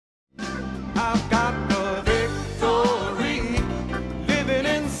I've got the victory living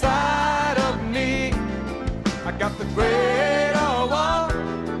inside of me. I got the greater one.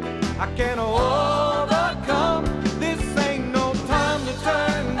 I can overcome. This ain't no time to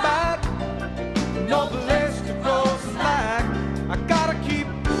turn back, no place to go slack. I gotta keep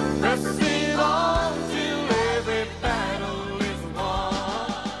pressing on till every battle is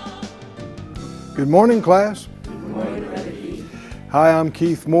won. Good morning, class. Good morning, Brother Keith. Hi, I'm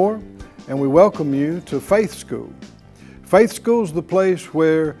Keith Moore, and we welcome you to Faith School. Faith School is the place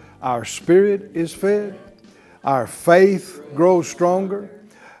where our spirit is fed, our faith grows stronger,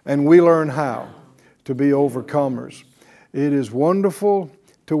 and we learn how to be overcomers. It is wonderful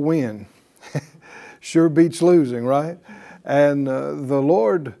to win. Sure beats losing, right? And the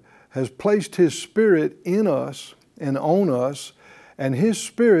Lord has placed His Spirit in us and on us, and His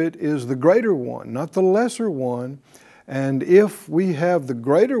Spirit is the greater one, not the lesser one. And if we have the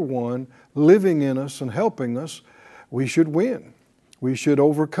greater one living in us and helping us, we should win. We should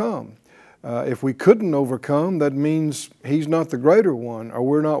overcome. If we couldn't overcome, that means He's not the greater one, or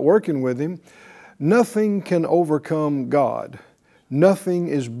we're not working with Him. Nothing can overcome God. Nothing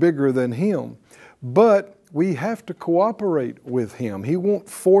is bigger than Him. But we have to cooperate with Him. He won't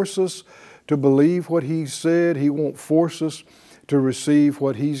force us to believe what He said. He won't force us to receive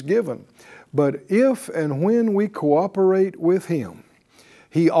what He's given. But if and when we cooperate with Him,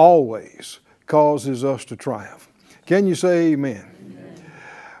 He always causes us to triumph. Can you say amen?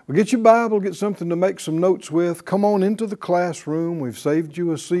 Well, get your Bible, get something to make some notes with. Come on into the classroom. We've saved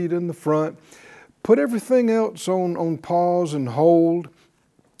you a seat in the front. Put everything else on pause and hold,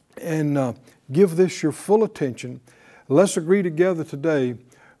 and give this your full attention. Let's agree together today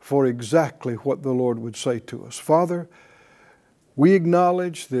for exactly what the Lord would say to us. Father, we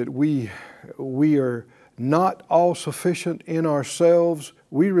acknowledge that we are not all sufficient in ourselves.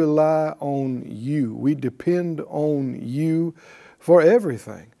 We rely on You. We depend on You for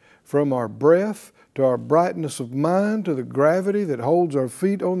everything, from our breath to our brightness of mind to the gravity that holds our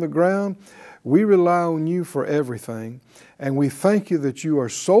feet on the ground. We rely on You for everything, and we thank You that You are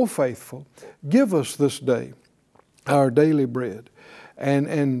so faithful. Give us this day our daily bread,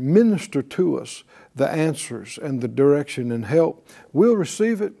 and minister to us the answers and the direction and help. We'll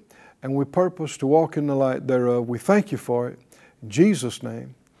receive it, and we purpose to walk in the light thereof. We thank You for it. In Jesus'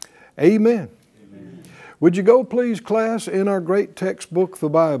 name, amen. Amen. Would you go, please, class, in our great textbook, the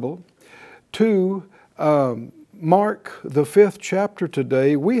Bible, to Mark, the 5th chapter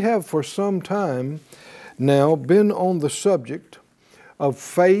today. We have for some time now been on the subject of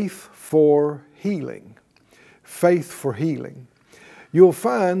faith for healing. Faith for healing. You'll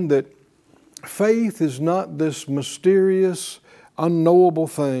find that faith is not this mysterious, unknowable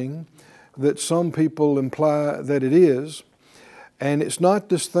thing that some people imply that it is. And it's not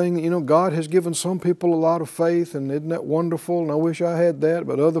this thing, God has given some people a lot of faith, and isn't that wonderful? And I wish I had that,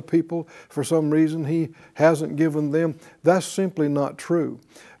 but other people, for some reason, He hasn't given them. That's simply not true.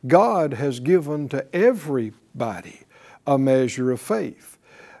 God has given to everybody a measure of faith.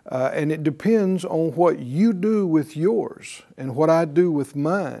 And it depends on what you do with yours and what I do with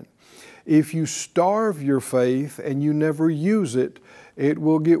mine. If you starve your faith and you never use it, it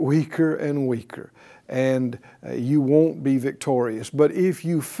will get weaker and weaker, and you won't be victorious. But if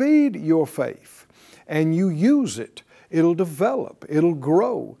you feed your faith and you use it, it'll develop, it'll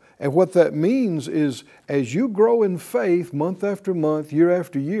grow. And what that means is, as you grow in faith month after month, year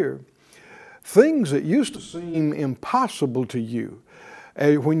after year, things that used to seem impossible to you,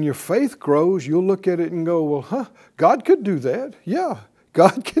 when your faith grows, you'll look at it and go, well, God could do that. Yeah,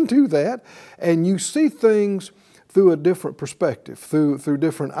 God can do that. And you see things through a different perspective, through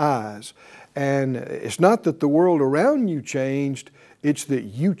different eyes. And it's not that the world around you changed, it's that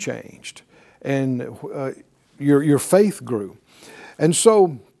you changed. And your faith grew. And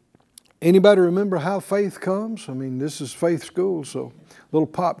so, anybody remember how faith comes? I mean, this is Faith School, so a little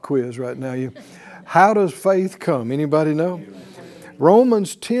pop quiz right now. How does faith come? Anybody know?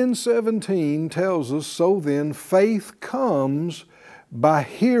 Romans 10:17 tells us, so then faith comes by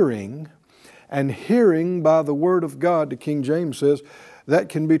hearing, and hearing by the Word of God. The King James says that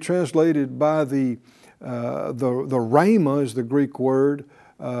can be translated by the rhema is the Greek word,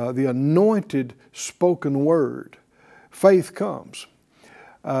 the anointed spoken word. Faith comes.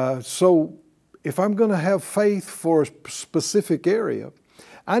 So if I'm going to have faith for a specific area,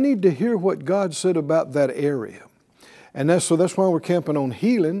 I need to hear what God said about that area. And that's why we're camping on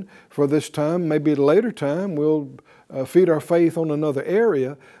healing for this time. Maybe at a later time we'll feed our faith on another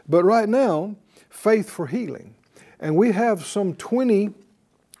area. But right now, faith for healing. And we have some 20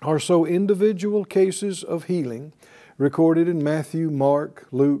 or so individual cases of healing recorded in Matthew, Mark,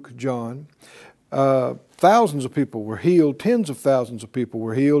 Luke, John. Thousands of people were healed, tens of thousands of people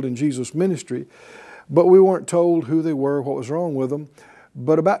were healed in Jesus' ministry, but we weren't told who they were, what was wrong with them.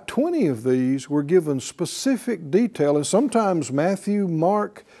 But about 20 of these were given specific detail, and sometimes Matthew,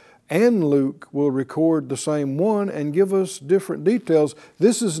 Mark, and Luke will record the same one and give us different details.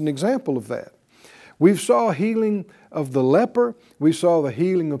 This is an example of that. We saw healing of the leper. We saw the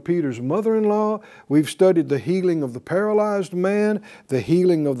healing of Peter's mother-in-law. We've studied the healing of the paralyzed man, the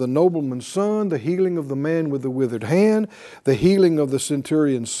healing of the nobleman's son, the healing of the man with the withered hand, the healing of the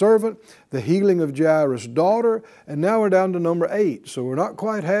centurion's servant, the healing of Jairus' daughter, and now we're down to number 8. So we're not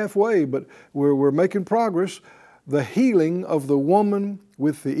quite halfway, but we're making progress. The healing of the woman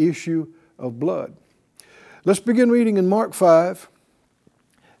with the issue of blood. Let's begin reading in Mark 5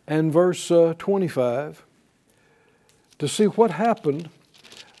 and verse 25 to see what happened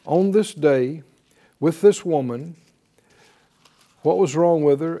on this day with this woman, what was wrong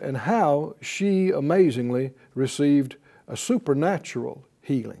with her, and how she amazingly received a supernatural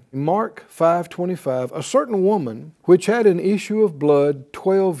healing. Mark 5:25, a certain woman which had an issue of blood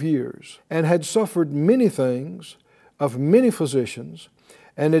 12 years, and had suffered many things of many physicians,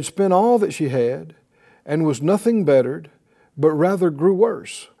 and had spent all that she had, and was nothing bettered, but rather grew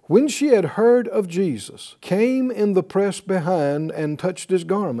worse. When she had heard of Jesus, came in the press behind and touched his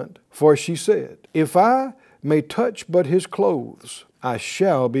garment, for she said, If I may touch but his clothes, I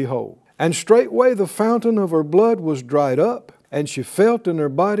shall be whole. And straightway the fountain of her blood was dried up, and she felt in her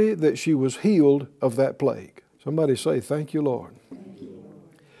body that she was healed of that plague. Somebody say, Thank you, Lord. Thank you, Lord.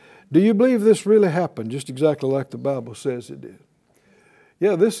 Do you believe this really happened, just exactly like the Bible says it did?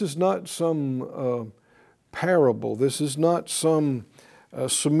 Yeah, this is not some parable. This is not some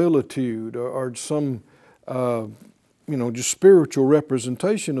similitude or some, just spiritual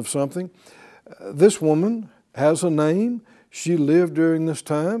representation of something. This woman has a name. She lived during this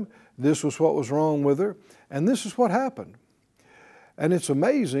time. This was what was wrong with her. And this is what happened. And it's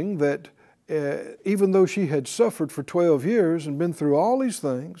amazing that even though she had suffered for 12 years and been through all these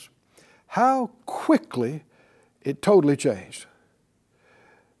things, how quickly it totally changed.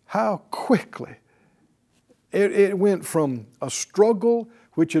 How quickly. It went from a struggle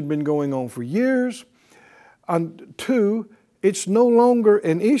which had been going on for years to it's no longer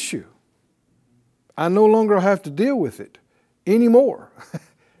an issue. I no longer have to deal with it anymore.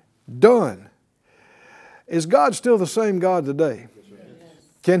 Done. Is God still the same God today?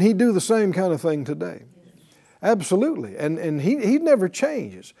 Can He do the same kind of thing today? Absolutely. And He never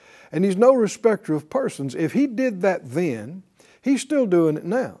changes. And He's no respecter of persons. If He did that then, He's still doing it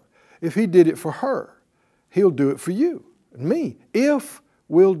now. If He did it for her, He'll do it for you and me. If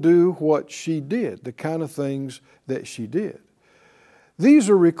we'll do what she did, the kind of things that she did. These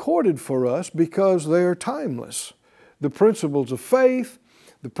are recorded for us because they are timeless. The principles of faith,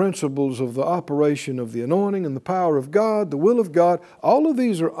 the principles of the operation of the anointing and the power of God, the will of God, all of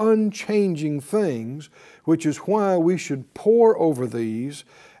these are unchanging things, which is why we should pore over these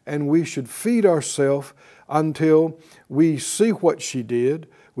and we should feed ourselves until we see what she did,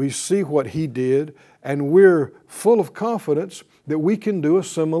 we see what he did, and we're full of confidence that we can do a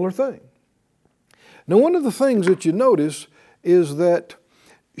similar thing. Now, one of the things that you notice is that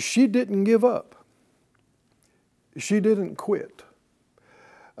she didn't give up. She didn't quit.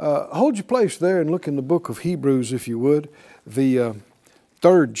 Hold your place there and look in the book of Hebrews, if you would, the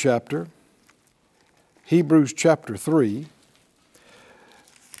 3rd chapter, Hebrews chapter 3.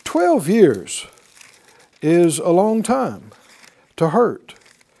 12 years is a long time to hurt,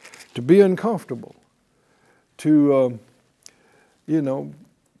 to be uncomfortable, to,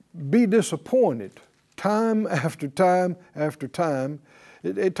 be disappointed time after time after time.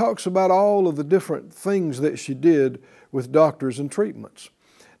 It talks about all of the different things that she did with doctors and treatments.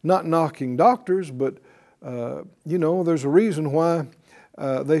 Not knocking doctors, but, there's a reason why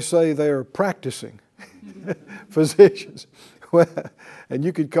they say they are practicing physicians. And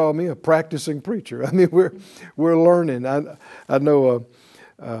you could call me a practicing preacher. I mean, we're learning. I know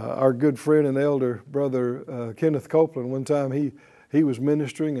our good friend and elder brother Kenneth Copeland. One time he was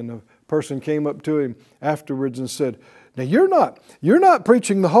ministering, and a person came up to him afterwards and said, "Now you're not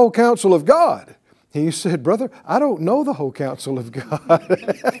preaching the whole counsel of God." He said, "Brother, I don't know the whole counsel of God."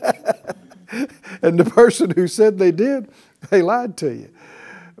 And the person who said they did, they lied to you.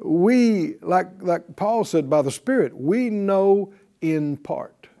 We, like Paul said, by the Spirit, we know in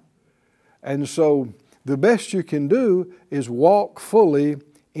part. And so the best you can do is walk fully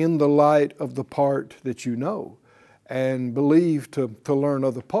in the light of the part that you know and believe to learn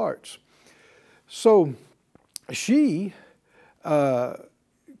other parts. So she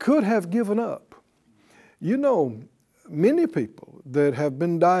could have given up. many people that have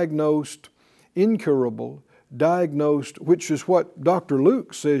been diagnosed incurable, which is what Dr.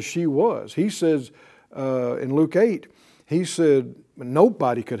 Luke says she was. He says in Luke 8, he said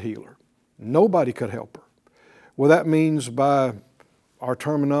nobody could heal her. Nobody could help her. Well, that means by our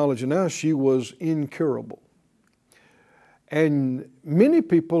terminology now, she was incurable. And many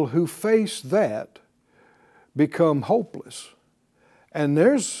people who face that become hopeless. And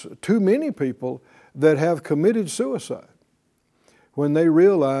there's too many people that have committed suicide when they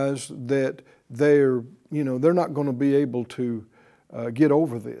realize that they're not going to be able to get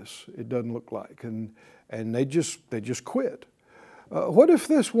over this, it doesn't look like, and they just quit. What if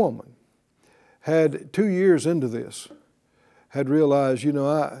this woman had 2 years into this, had realized,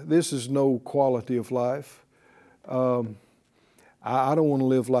 this is no quality of life. I don't want to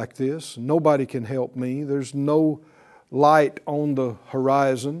live like this. Nobody can help me. There's no light on the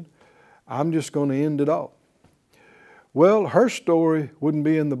horizon. I'm just going to end it all. Well, her story wouldn't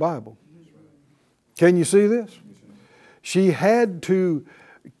be in the Bible. Can you see this? She had to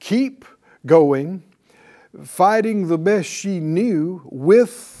keep going, fighting the best she knew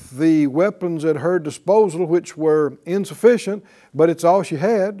with the weapons at her disposal, which were insufficient, but it's all she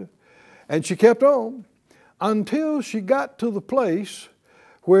had. And she kept on until she got to the place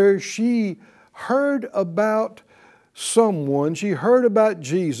where she heard about someone, she heard about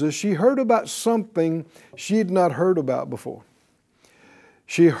Jesus, she heard about something she had not heard about before.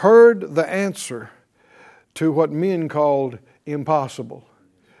 She heard the answer to what men called impossible,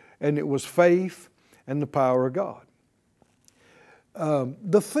 and it was faith and the power of God.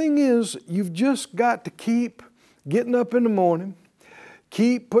 The thing is, you've just got to keep getting up in the morning,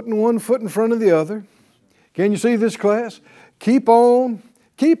 keep putting one foot in front of the other. Can you see this, class? Keep on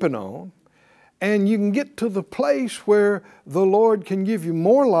keeping on, and you can get to the place where the Lord can give you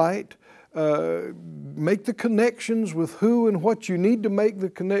more light, make the connections with who and what you need to make the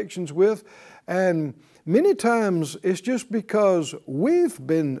connections with, and many times it's just because we've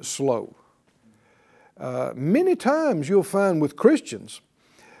been slow. Many times you'll find with Christians,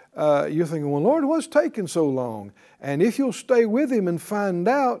 you're thinking, well, Lord, what's taking so long? And if you'll stay with Him and find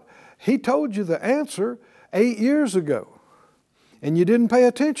out, He told you the answer 8 years ago, and you didn't pay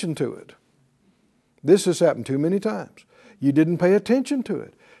attention to it. This has happened too many times. You didn't pay attention to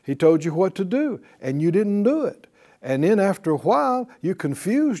it. He told you what to do, and you didn't do it. And then after a while, you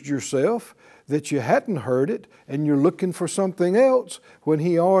confused yourself that you hadn't heard it, and you're looking for something else when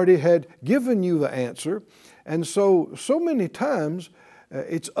He already had given you the answer. And so many times,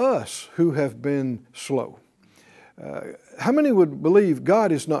 it's us who have been slow. How many would believe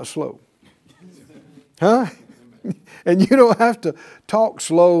God is not slow? Huh? And you don't have to talk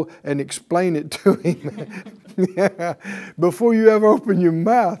slow and explain it to Him. Before you ever open your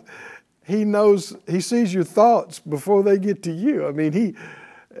mouth, He knows, He sees your thoughts before they get to you. I mean, He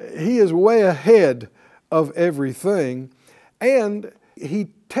is way ahead of everything. And He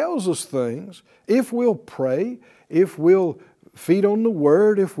tells us things. If we'll pray, if we'll feed on the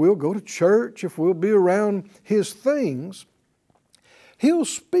Word, if we'll go to church, if we'll be around His things, He'll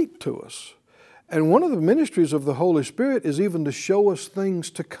speak to us. And one of the ministries of the Holy Spirit is even to show us things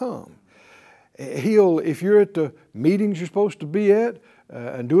to come. If you're at the meetings you're supposed to be at,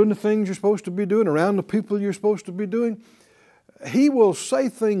 and doing the things you're supposed to be doing, around the people you're supposed to be doing, He will say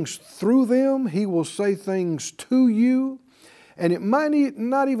things through them. He will say things to you. And it might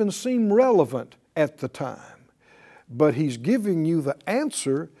not even seem relevant at the time, but He's giving you the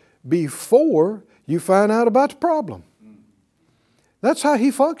answer before you find out about the problem. That's how He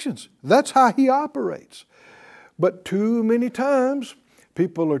functions. That's how He operates. But too many times,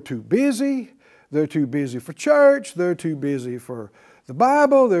 people are too busy. They're too busy for church. They're too busy for the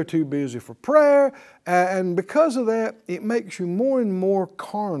Bible. They're too busy for prayer. And because of that, it makes you more and more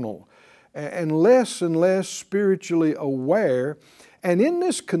carnal and less spiritually aware. And in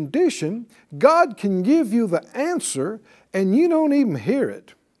this condition, God can give you the answer and you don't even hear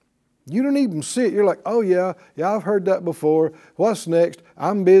it. You don't even see it. You're like, oh yeah, I've heard that before. What's next?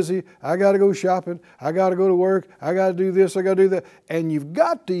 I'm busy. I got to go shopping. I got to go to work. I got to do this. I got to do that. And you've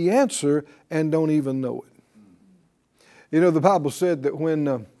got the answer and don't even know it. You know, the Bible said that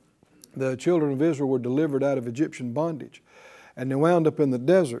when the children of Israel were delivered out of Egyptian bondage and they wound up in the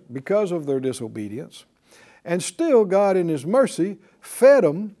desert because of their disobedience, and still God in His mercy fed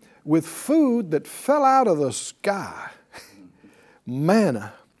them with food that fell out of the sky,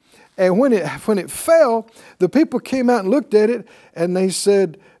 manna. And when it fell, the people came out and looked at it and they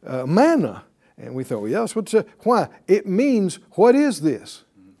said, manna. And we thought, well, yeah, that's what it said. Why? It means, what is this?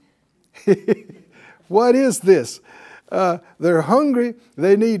 What is this? They're hungry,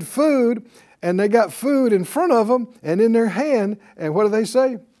 they need food, And they got food in front of them and in their hand. And what do they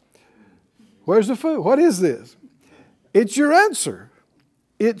say? Where's the food? What is this? It's your answer.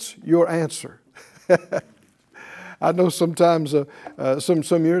 It's your answer. I know sometimes,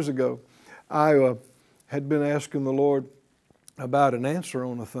 some years ago, I had been asking the Lord about an answer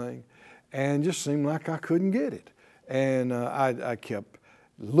on a thing, and just seemed like I couldn't get it. And I kept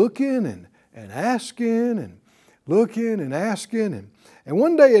looking and asking and looking and asking. And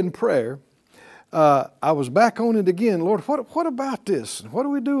one day in prayer, I was back on it again. Lord, what about this? What do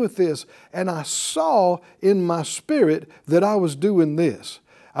we do with this? And I saw in my spirit that I was doing this.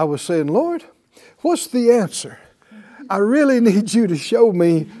 I was saying, Lord, what's the answer? I really need you to show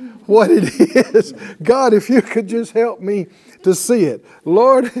me what it is. God, if you could just help me to see it.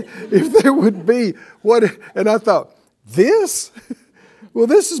 Lord, if there would be and I thought, this? Well,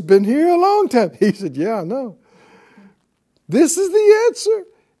 this has been here a long time. He said, yeah, I know. This is the answer.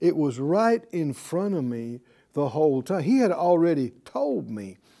 It was right in front of me the whole time. He had already told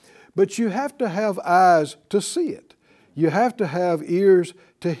me. But you have to have eyes to see it. You have to have ears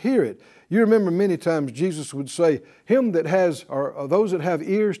to hear it. You remember many times Jesus would say, him that has, or those that have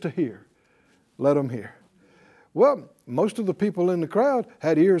ears to hear, let them hear. Well, most of the people in the crowd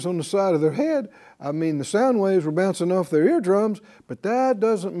had ears on the side of their head. I mean, the sound waves were bouncing off their eardrums, but that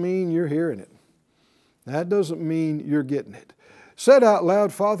doesn't mean you're hearing it. That doesn't mean you're getting it. Said out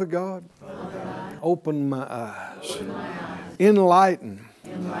loud, Father God, open my eyes. Enlighten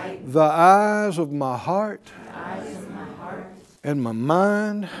the eyes of my heart and my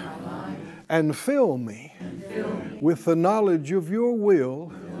mind, and fill me with the knowledge of your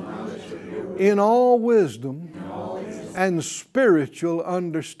will in all wisdom and spiritual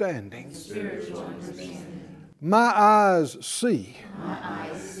understanding. My eyes see.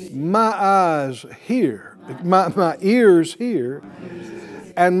 My eyes hear. My ears hear.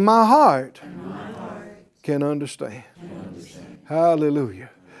 And my heart can understand.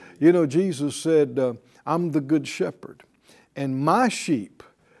 Hallelujah. You know, Jesus said, I'm the good shepherd, and my sheep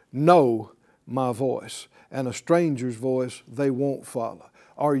know my voice, and a stranger's voice they won't follow.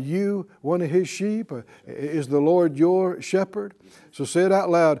 Are you one of His sheep? Is the Lord your shepherd? So say it out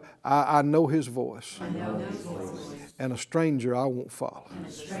loud, I know His voice. I know His voice. And a stranger I won't follow.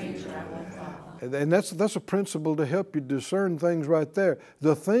 And that's a principle to help you discern things right there.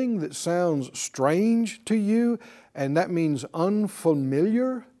 The thing that sounds strange to you, and that means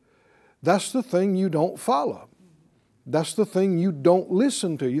unfamiliar, that's the thing you don't follow. That's the thing you don't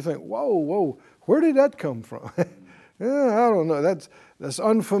listen to. You think, whoa, where did that come from? I don't know. That's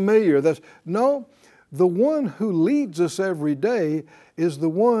unfamiliar. No, the one who leads us every day is the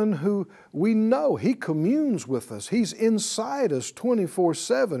one who we know. He communes with us. He's inside us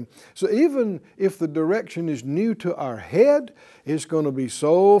 24/7. So even if the direction is new to our head, it's going to be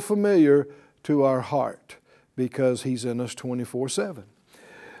so familiar to our heart because He's in us 24/7.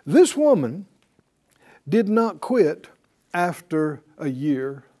 This woman did not quit after a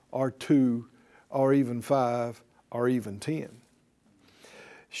year or 2 or even 5 or even 10.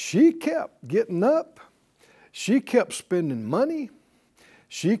 She kept getting up. She kept spending money.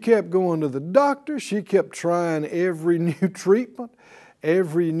 She kept going to the doctor. She kept trying every new treatment,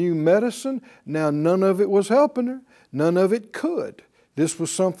 every new medicine. Now, none of it was helping her. None of it could. This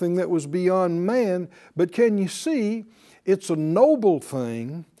was something that was beyond man. But can you see, it's a noble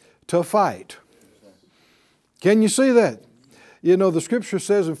thing to fight. Can you see that? You know, the Scripture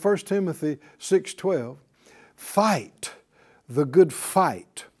says in 1 Timothy 6:12, fight the good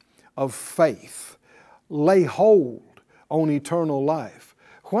fight of faith. Lay hold on eternal life.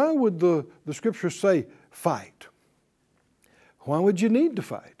 Why would the Scripture say fight? Why would you need to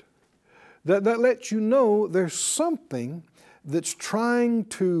fight? That lets you know there's something that's trying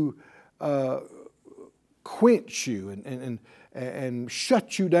to quench you and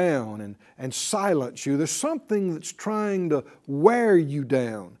shut you down and silence you. There's something that's trying to wear you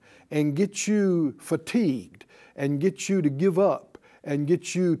down and get you fatigued and get you to give up and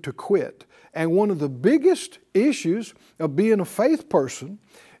get you to quit. And one of the biggest issues of being a faith person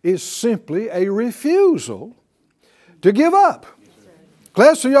is simply a refusal to give up.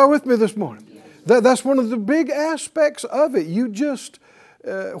 Class, are y'all with me this morning? That's one of the big aspects of it. You just,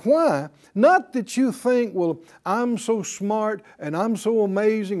 why? Not that you think, well, I'm so smart and I'm so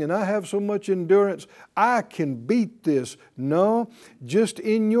amazing and I have so much endurance, I can beat this. No, just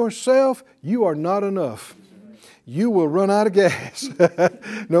in yourself, you are not enough. You will run out of gas.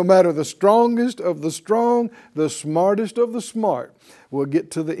 No matter the strongest of the strong, the smartest of the smart will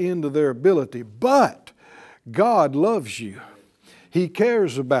get to the end of their ability. But God loves you. He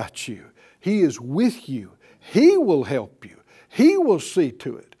cares about you. He is with you. He will help you. He will see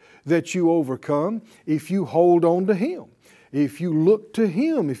to it that you overcome if you hold on to Him. If you look to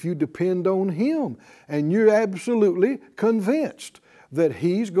Him, if you depend on Him, and you're absolutely convinced that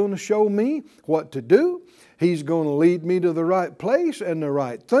He's going to show me what to do, He's going to lead me to the right place and the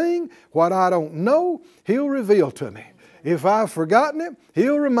right thing. What I don't know, He'll reveal to me. If I've forgotten it,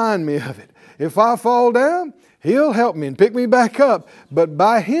 He'll remind me of it. If I fall down, He'll help me and pick me back up. But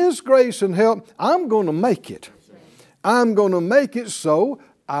by His grace and help, I'm going to make it. I'm going to make it, so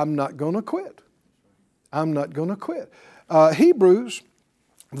I'm not going to quit. I'm not going to quit. Hebrews,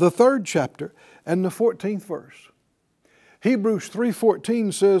 the 3rd chapter and the 14th verse. Hebrews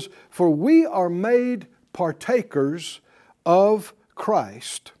 3:14 says, "For we are made partakers of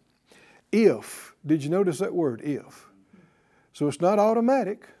Christ if," did you notice that word, if? So it's not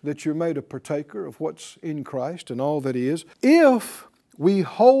automatic that you're made a partaker of what's in Christ and all that He is. If we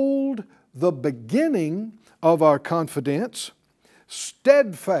hold the beginning of our confidence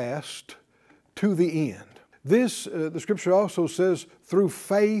steadfast to the end. This, the Scripture also says, through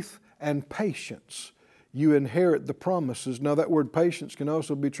faith and patience you inherit the promises. Now that word patience can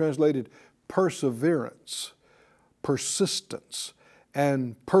also be translated perseverance, persistence,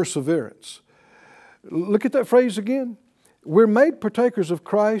 and perseverance. Look at that phrase again. We're made partakers of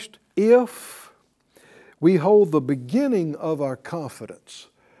Christ if we hold the beginning of our confidence.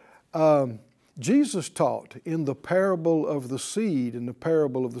 Jesus taught in the parable of the seed and the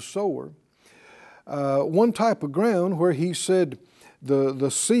parable of the sower, one type of ground where He said the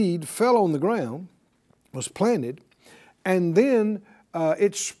seed fell on the ground, was planted, and then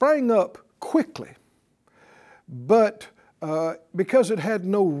it sprang up quickly. But because it had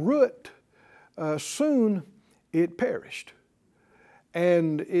no root, soon it perished.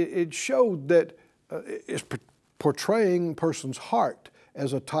 And it showed that it's portraying a person's heart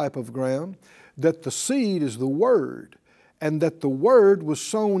as a type of ground, that the seed is the Word, and that the Word was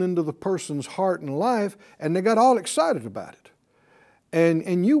sown into the person's heart and life, and they got all excited about it.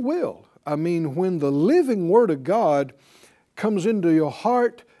 And you will. I mean, when the living Word of God comes into your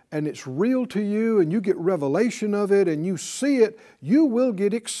heart and it's real to you and you get revelation of it and you see it, you will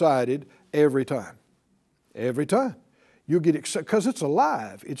get excited every time. Every time. You'll get excited because it's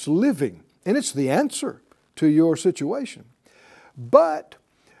alive, it's living, and it's the answer to your situation. But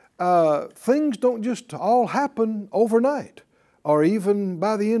things don't just all happen overnight or even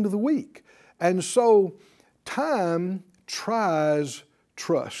by the end of the week. And so time tries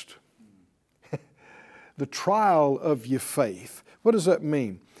trust. The trial of your faith. What does that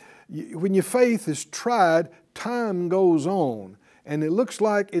mean? When your faith is tried, time goes on and it looks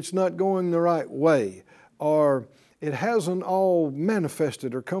like it's not going the right way, or it hasn't all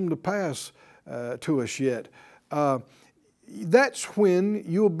manifested or come to pass to us yet. That's when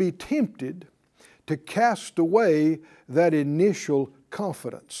you'll be tempted to cast away that initial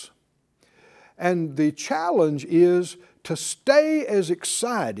confidence. And the challenge is to stay as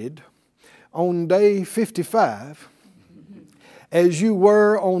excited on day 55 as you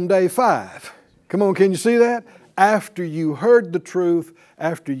were on day 5. Come on, can you see that? After you heard the truth,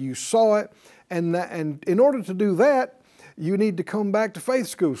 after you saw it, and in order to do that, you need to come back to faith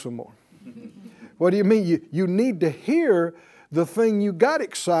school some more. What do you mean? You need to hear the thing you got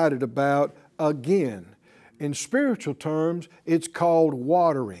excited about again. In spiritual terms, it's called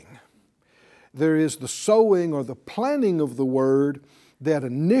watering. There is the sowing or the planting of the Word, that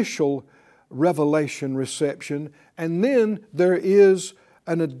initial revelation reception, and then there is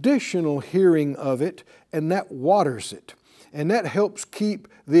an additional hearing of it, and that waters it. And that helps keep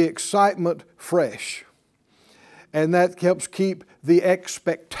the excitement fresh. And that helps keep the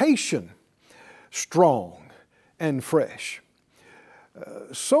expectation strong and fresh.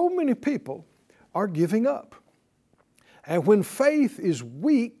 So many people are giving up. And when faith is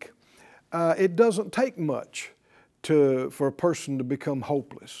weak, it doesn't take much for a person to become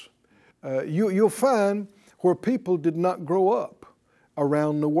hopeless. You'll find where people did not grow up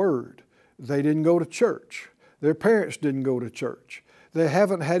around the Word. They didn't go to church. Their parents didn't go to church. They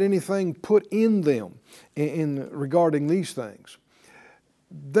haven't had anything put in them regarding these things.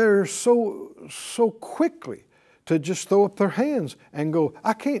 They're so quickly to just throw up their hands and go,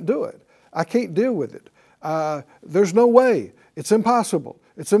 I can't do it. I can't deal with it. There's no way. It's impossible.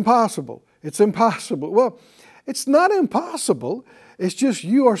 It's impossible. It's impossible. Well, it's not impossible. It's just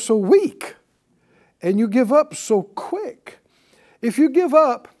you are so weak and you give up so quick. If you give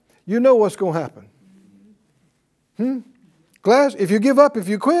up, you know what's going to happen. Class, if you give up, if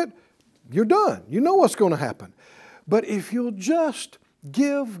you quit, you're done. You know what's going to happen. But if you'll just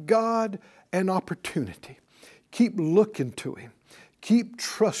give God an opportunity, keep looking to Him, keep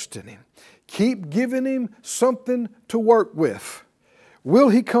trusting Him, keep giving Him something to work with. Will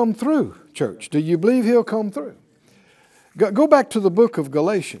He come through, church? Do you believe He'll come through? Go back to the book of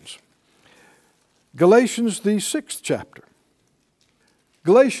Galatians. Galatians, the 6th chapter.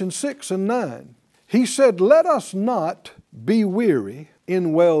 Galatians 6 and 9. He said, let us not be weary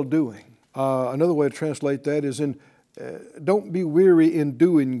in well-doing. Another way to translate that is don't be weary in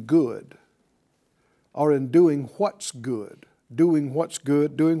doing good, or in doing what's good, doing what's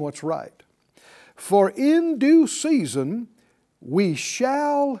good, doing what's right. For in due season we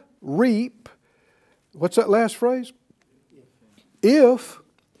shall reap, what's that last phrase? If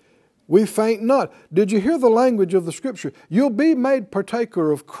we faint not. Did you hear the language of the Scripture? You'll be made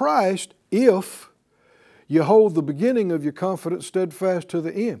partaker of Christ if you hold the beginning of your confidence steadfast to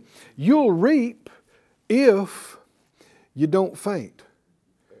the end. You'll reap if you don't faint.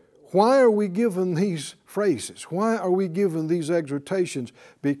 Why are we given these phrases? Why are we given these exhortations?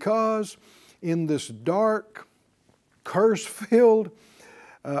 Because in this dark, curse-filled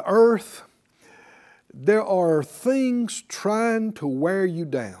earth, there are things trying to wear you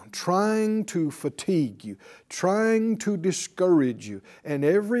down, trying to fatigue you, trying to discourage you. And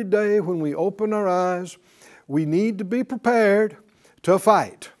every day when we open our eyes, we need to be prepared to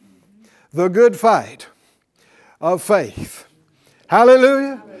fight the good fight of faith.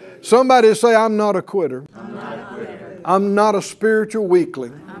 Hallelujah. Somebody say, I'm not a quitter. I'm not a spiritual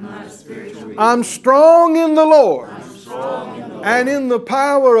weakling. I'm strong in the Lord and in the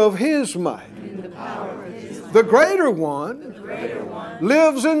power of His might. The greater one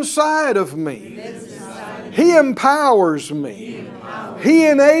lives inside of me. He empowers me. He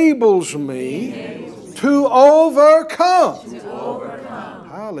enables me to overcome.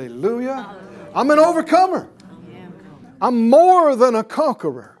 Hallelujah. I'm an overcomer. I'm more than a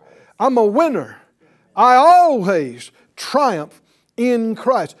conqueror. I'm a winner. I always triumph in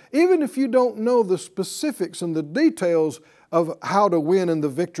Christ. Even if you don't know the specifics and the details of how to win in the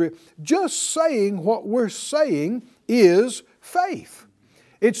victory, just saying what we're saying is faith.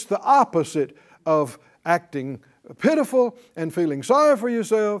 It's the opposite of acting pitiful and feeling sorry for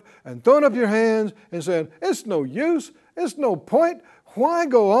yourself and throwing up your hands and saying, it's no use, it's no point, why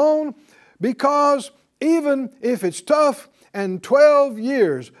go on? Because even if it's tough and 12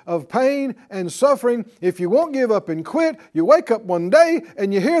 years of pain and suffering, if you won't give up and quit, you wake up one day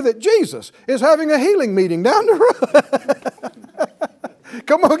and you hear that Jesus is having a healing meeting down the road.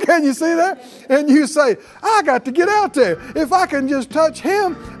 Come on, can you see that? And you say, I got to get out there. If I can just touch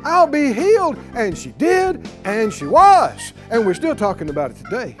Him, I'll be healed. And she did, and she was. And we're still talking about it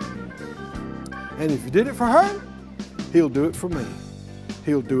today. And if you did it for her, He'll do it for me.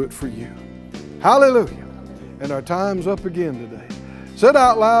 He'll do it for you. Hallelujah. And our time's up again today. Said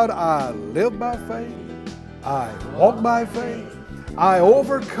out loud, I live by faith. I walk by faith. I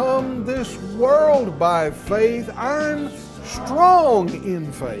overcome this world by faith. I'm strong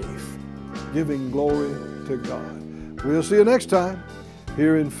in faith, giving glory to God. We'll see you next time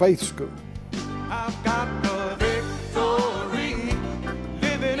here in Faith School. I've got the victory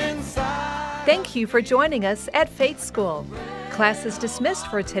living inside. Thank you for joining us at Faith School. Class is dismissed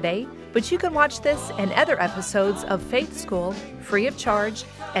for today, but you can watch this and other episodes of Faith School free of charge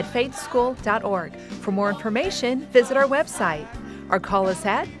at faithschool.org. For more information, visit our website or call us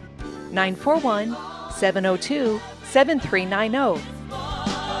at 941-702-7390.